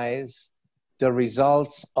summarize the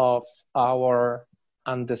results of our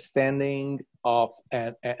understanding of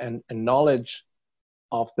and knowledge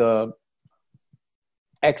of the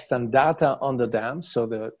extant data on the dam. So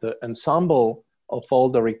the ensemble of all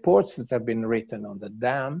the reports that have been written on the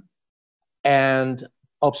dam and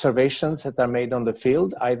observations that are made on the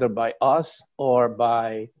field, either by us or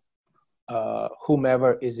by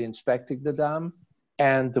whomever is inspecting the dam,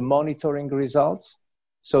 and the monitoring results.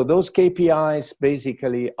 So those KPIs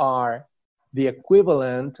basically are the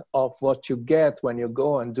equivalent of what you get when you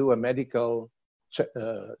go and do a medical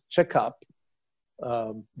checkup.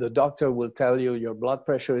 The doctor will tell you your blood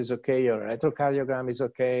pressure is okay, your electrocardiogram is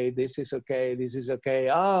okay, this is okay, this is okay.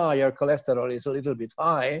 Your cholesterol is a little bit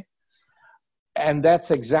high. And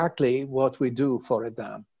that's exactly what we do for a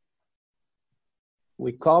dam.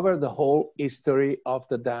 We cover the whole history of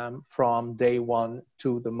the dam from day one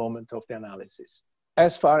to the moment of the analysis,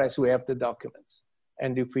 as far as we have the documents.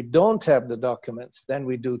 And if we don't have the documents, then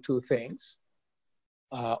we do two things.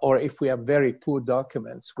 Or if we have very poor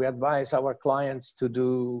documents, we advise our clients to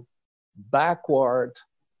do backward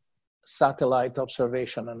satellite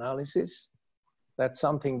observation analysis. That's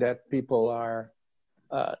something that people are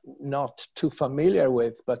not too familiar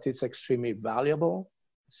with, but it's extremely valuable.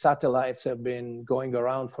 Satellites have been going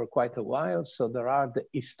around for quite a while, so there are the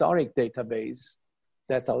historic database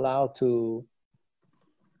that allow to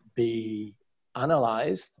be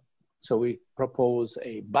analyzed. So we propose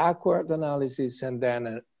a backward analysis and then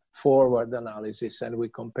a forward analysis, and we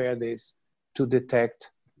compare this to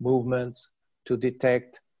detect movements, to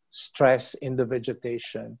detect stress in the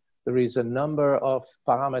vegetation. There is a number of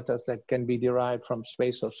parameters that can be derived from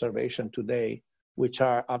space observation today, which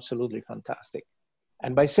are absolutely fantastic.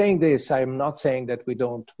 And by saying this, I'm not saying that we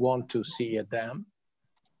don't want to see a dam.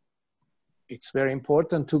 It's very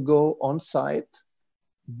important to go on site,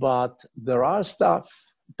 but there are stuff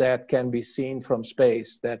that can be seen from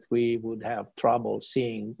space that we would have trouble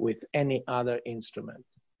seeing with any other instrument,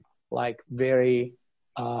 like very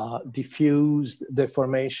diffused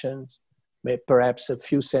deformations, perhaps a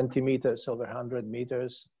few centimeters over 100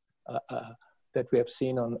 meters that we have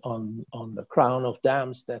seen on the crown of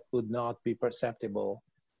dams that would not be perceptible.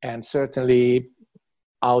 And certainly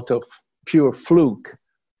out of pure fluke,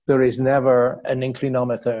 there is never an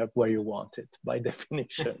inclinometer where you want it, by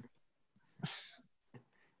definition.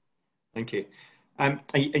 Thank you. And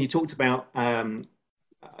you talked about,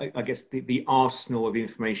 I guess, the arsenal of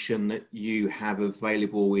information that you have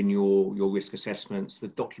available in your risk assessments, the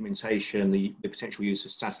documentation, the potential use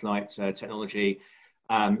of satellite technology,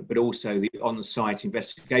 but also the on-site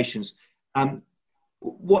investigations.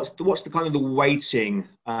 What's the kind of the weighting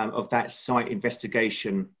of that site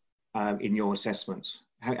investigation in your assessments?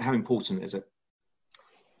 How important is it?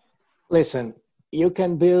 Listen, you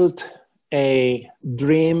can build a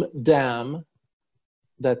dream dam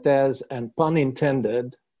that has, and pun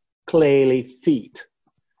intended, clayey feet.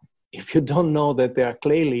 If you don't know that they are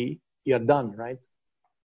clayey, you're done, right?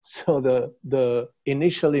 So the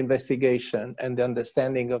initial investigation and the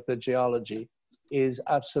understanding of the geology is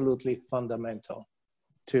absolutely fundamental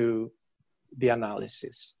to the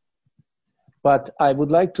analysis. But I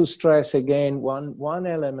would like to stress again one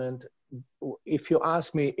element. If you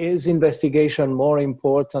ask me, is investigation more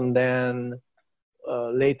important than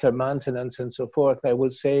later maintenance and so forth, I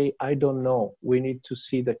will say, I don't know. We need to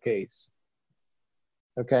see the case.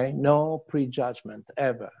 Okay, no prejudgment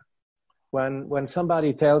ever. When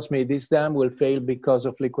somebody tells me this dam will fail because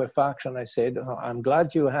of liquefaction, I said, oh, I'm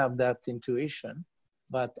glad you have that intuition,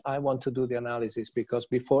 but I want to do the analysis, because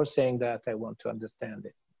before saying that, I want to understand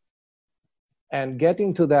it. And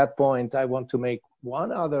getting to that point, I want to make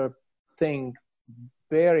one other thing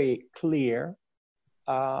very clear.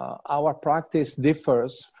 Our practice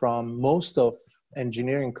differs from most of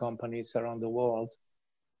engineering companies around the world,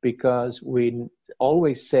 because we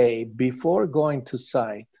always say, before going to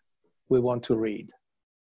site, we want to read.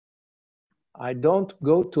 I don't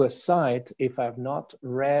go to a site if I've not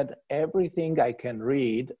read everything I can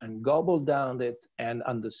read and gobbled down it and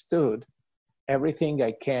understood everything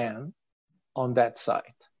I can on that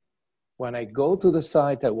site. When I go to the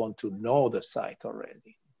site, I want to know the site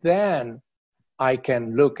already. Then I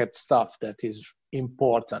can look at stuff that is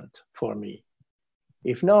important for me.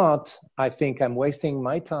 If not, I think I'm wasting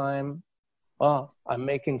my time. Well, I'm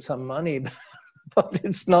making some money, but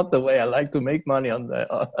it's not the way I like to make money on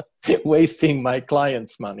the wasting my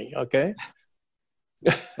clients' money, okay?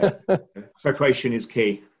 Preparation is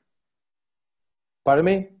key. Pardon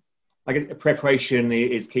me? I guess preparation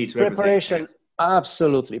is key to preparation, everything.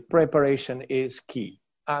 Absolutely. Preparation is key.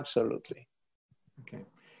 Absolutely. Okay.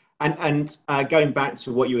 And going back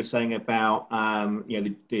to what you were saying about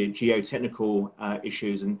the geotechnical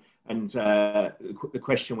issues, and the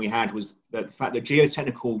question we had was that the fact that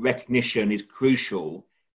geotechnical recognition is crucial,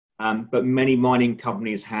 but many mining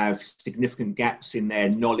companies have significant gaps in their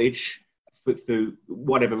knowledge through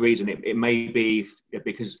whatever reason. It may be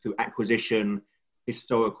because through acquisition,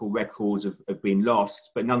 historical records have been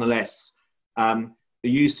lost, but nonetheless, the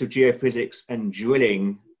use of geophysics and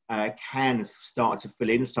drilling can start to fill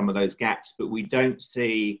in some of those gaps, but we don't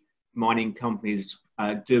see mining companies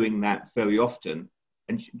doing that very often.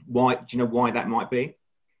 And why? Do you know why that might be?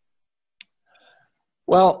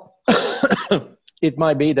 Well, it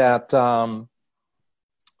might be that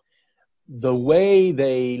the way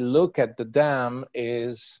they look at the dam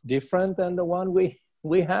is different than the one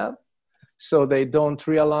we have. So they don't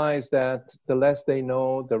realize that the less they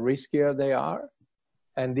know, the riskier they are.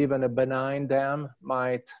 And even a benign dam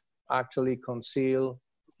might actually conceal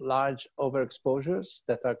large overexposures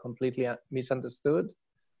that are completely misunderstood.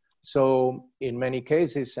 So in many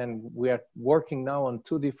cases, and we are working now on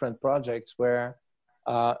 2 different projects where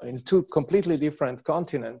in 2 completely different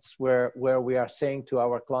continents where we are saying to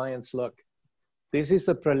our clients, look, this is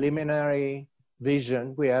the preliminary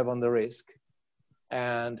vision we have on the risk.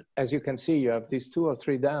 And as you can see, you have these 2 or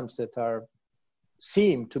 3 dams that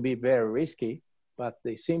seem to be very risky, but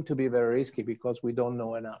they seem to be very risky because we don't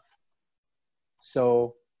know enough.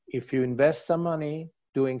 So if you invest some money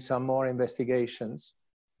doing some more investigations,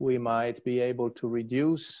 we might be able to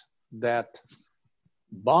reduce that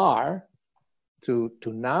bar to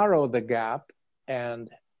narrow the gap, and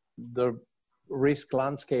the risk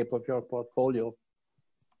landscape of your portfolio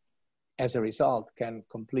as a result can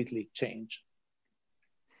completely change.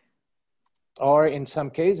 Or in some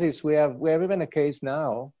cases, we have even a case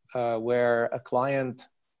now where a client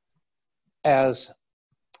has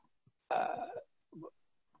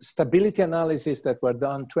stability analysis that were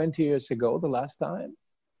done 20 years ago, the last time.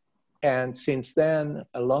 And since then,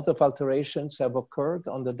 a lot of alterations have occurred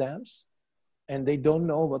on the dams, and they don't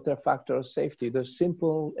know what their factor of safety, the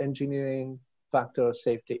simple engineering factor of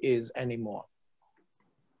safety is anymore.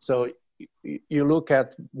 So you look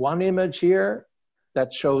at one image here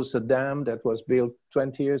that shows a dam that was built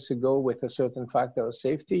 20 years ago with a certain factor of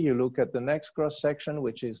safety. You look at the next cross-section,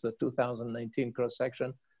 which is the 2019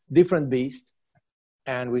 cross-section, different beast.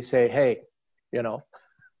 And we say, hey, you know,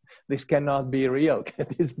 this cannot be real.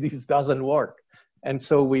 this doesn't work. And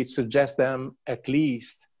so we suggest them, at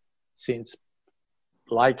least, since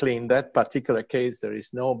likely in that particular case, there is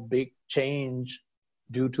no big change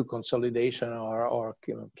due to consolidation or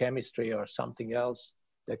chemistry or something else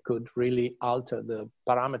that could really alter the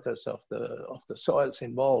parameters of the soils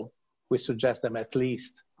involved. We suggest them at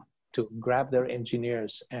least to grab their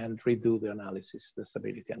engineers and redo the analysis, the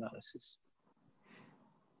stability analysis.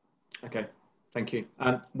 Okay, thank you.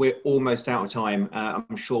 We're almost out of time.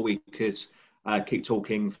 I'm sure we could keep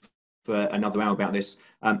talking for another hour about this.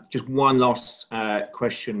 Just one last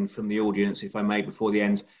question from the audience, if I may, before the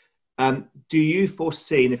end. Do you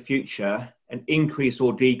foresee in the future an increase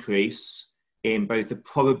or decrease in both the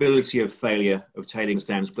probability of failure of tailings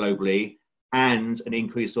dams globally and an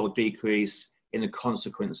increase or decrease in the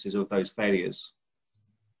consequences of those failures?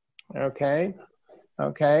 Okay.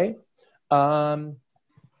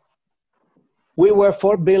 We were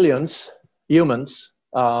 4 billion humans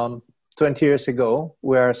 20 years ago.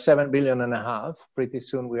 We are 7.5 billion. Pretty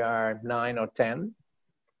soon we are 9 or 10.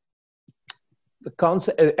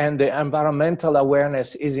 And the environmental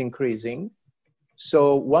awareness is increasing.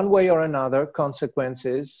 So one way or another,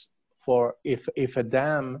 consequences for if a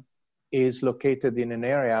dam is located in an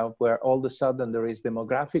area where all of a sudden there is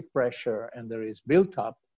demographic pressure and there is built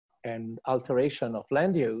up and alteration of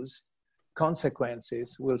land use,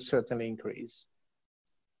 consequences will certainly increase.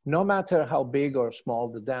 No matter how big or small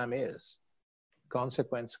the dam is,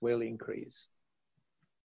 consequence will increase.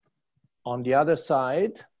 On the other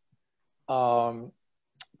side,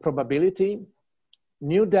 probability,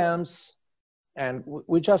 new dams, and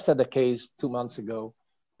we just had a case 2 months ago.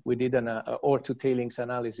 We did an ore-to tailings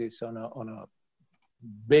analysis on a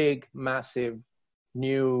big, massive,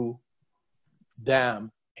 new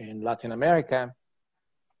dam in Latin America.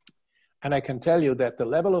 And I can tell you that the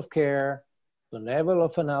level of care the level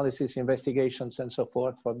of analysis, investigations, and so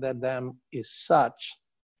forth for that dam is such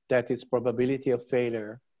that its probability of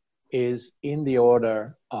failure is in the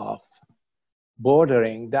order of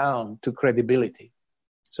bordering down to credibility.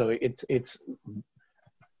 So it's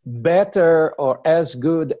better or as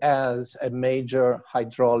good as a major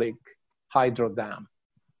hydraulic hydro dam,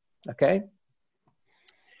 okay?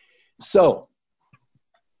 So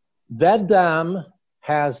that dam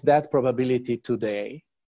has that probability today.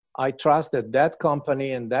 I trust that that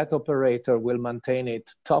company and that operator will maintain it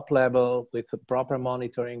top level with the proper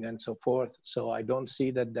monitoring and so forth. So I don't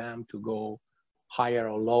see that dam to go higher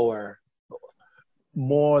or lower,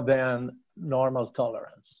 more than normal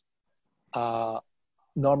tolerance,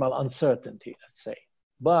 normal uncertainty, let's say.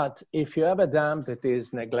 But if you have a dam that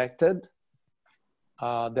is neglected,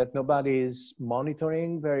 that nobody is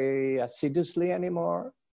monitoring very assiduously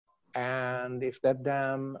anymore, and if that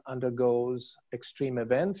dam undergoes extreme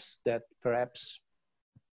events that perhaps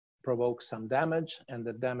provoke some damage and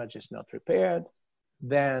the damage is not repaired,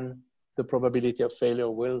 then the probability of failure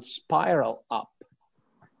will spiral up.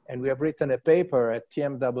 And we have written a paper at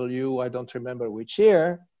TMW, I don't remember which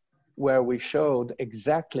year, where we showed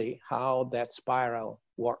exactly how that spiral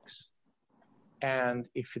works. And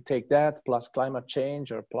if you take that plus climate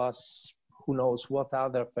change or plus who knows what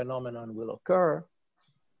other phenomenon will occur,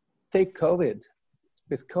 take COVID.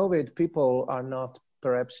 With COVID, people are not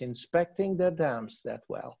perhaps inspecting their dams that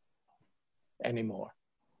well anymore.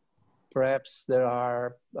 Perhaps there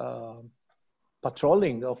are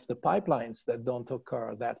patrolling of the pipelines that don't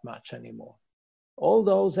occur that much anymore. All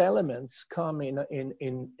those elements come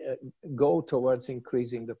go towards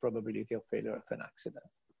increasing the probability of failure of an accident.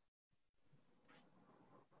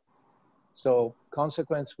 So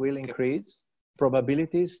consequence will increase,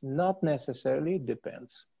 probabilities not necessarily,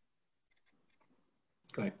 depends.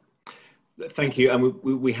 Great. Thank you. And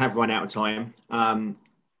we have run out of time.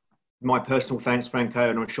 My personal thanks, Franco,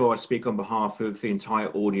 and I'm sure I speak on behalf of the entire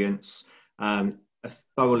audience. A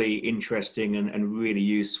thoroughly interesting and really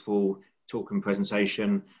useful talk and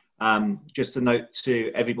presentation. Just a note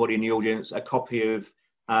to everybody in the audience, a copy of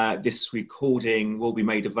this recording will be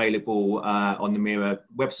made available on the MIRA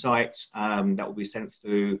website. That will be sent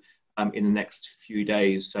through in the next few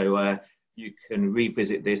days. So you can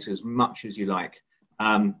revisit this as much as you like.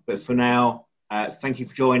 But for now, thank you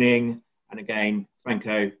for joining. And again,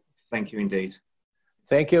 Franco, thank you indeed.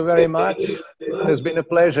 Thank you very much. It has been a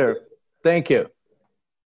pleasure. Thank you.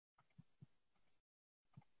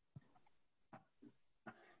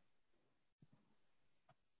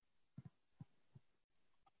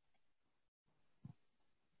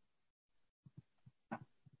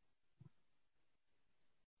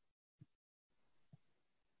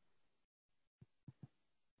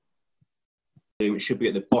 It should be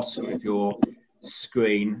at the bottom of your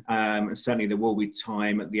screen, and certainly there will be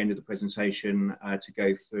time at the end of the presentation to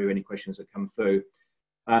go through any questions that come through.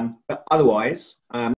 But otherwise,